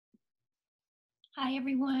Hi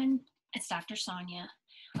everyone, it's Dr. Sonya.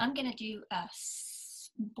 I'm going to do a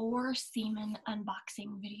boar semen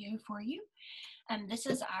unboxing video for you. This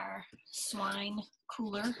is our swine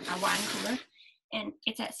cooler, our wine cooler, and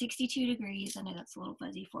it's at 62 degrees. I know that's a little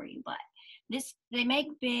fuzzy for you, but they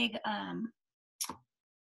make big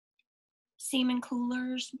semen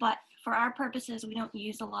coolers, but for our purposes, we don't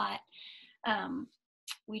use a lot.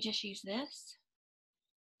 We just use this.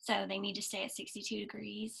 So they need to stay at 62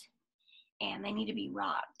 degrees. And they need to be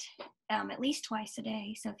rocked at least twice a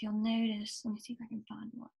day. So if you'll notice, let me see if I can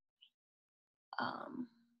find one.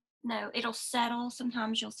 No, it'll settle.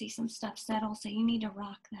 Sometimes you'll see some stuff settle. So you need to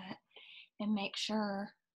rock that and make sure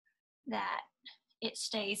that it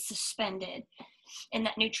stays suspended in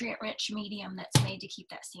that nutrient-rich medium that's made to keep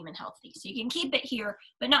that semen healthy. So you can keep it here,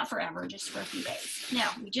 but not forever, just for a few days. Now,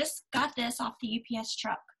 we just got this off the UPS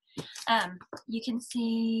truck. You can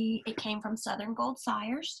see it came from Southern Gold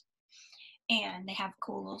Sires. And they have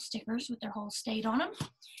cool little stickers with their whole state on them.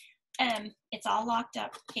 It's all locked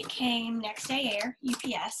up. It came next day air,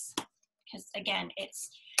 UPS, because again, it's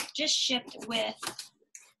just shipped with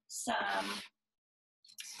some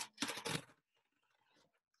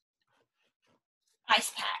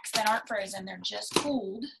ice packs that aren't frozen. They're just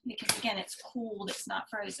cooled because again, it's cooled, it's not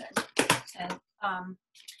frozen. So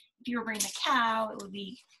if you were breeding a cow, it would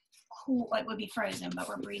be cool, it would be frozen, but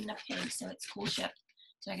we're breeding a pig, so it's cool shipped.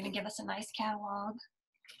 So they're going to give us a nice catalog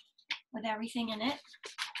with everything in it,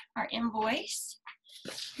 our invoice.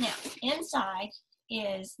 Now, inside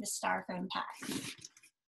is the styrofoam pack.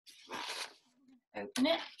 Open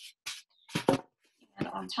it, and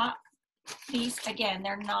on top, these, again,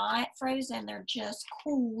 they're not frozen, they're just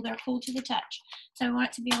cool. They're cool to the touch. So we want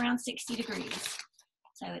it to be around 60 degrees.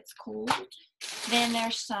 So it's cooled. Then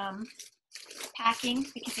there's some packing,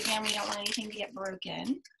 because again, we don't want anything to get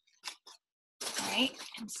broken. Right,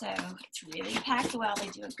 and so it's really packed well. They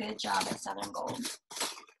do a good job at Southern Gold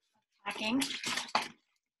packing. So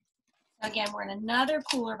again, we're in another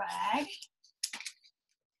cooler bag.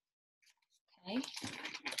 Okay,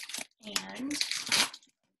 and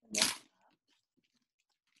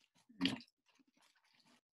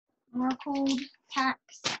more cold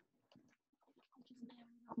packs. I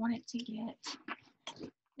don't want it to get.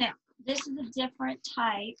 Now, this is a different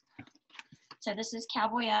type. So this is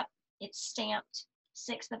Cowboy Up. It's stamped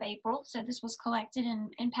 6th of April. So this was collected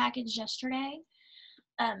and packaged yesterday.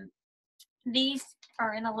 These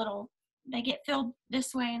are in a little, they get filled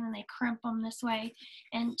this way and then they crimp them this way.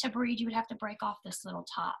 And to breed, you would have to break off this little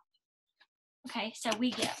top. Okay, so we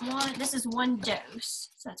get one, this is one dose.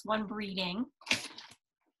 So that's one breeding.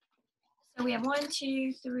 So we have 1,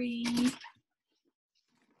 2, 3,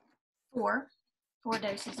 4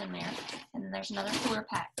 doses in there. And then there's another cooler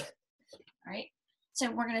pack. All right. So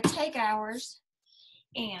we're going to take ours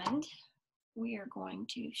and we are going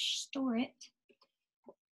to store it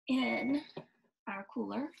in our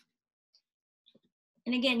cooler.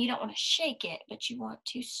 And again, you don't want to shake it, but you want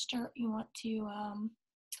to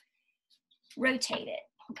rotate it.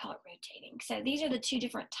 We'll call it rotating. So these are the two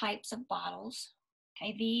different types of bottles.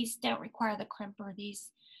 Okay, these don't require the crimper. These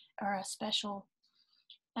are a special,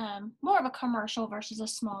 more of a commercial versus a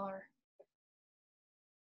smaller.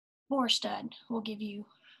 Boar stud will give you,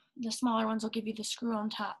 the smaller ones will give you the screw-on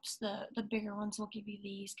tops. The bigger ones will give you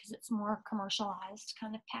these because it's more commercialized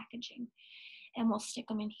kind of packaging. And we'll stick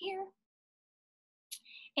them in here.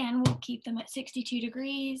 And we'll keep them at 62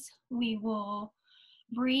 degrees. We will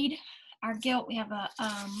breed our gilt. We have a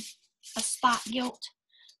spot gilt.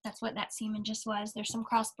 That's what that semen just was. There's some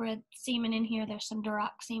crossbred semen in here. There's some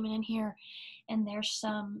Duroc semen in here. And there's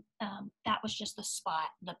some, that was just the spot,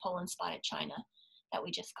 the Poland spotted China that we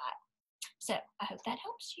just got. So I hope that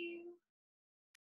helps you.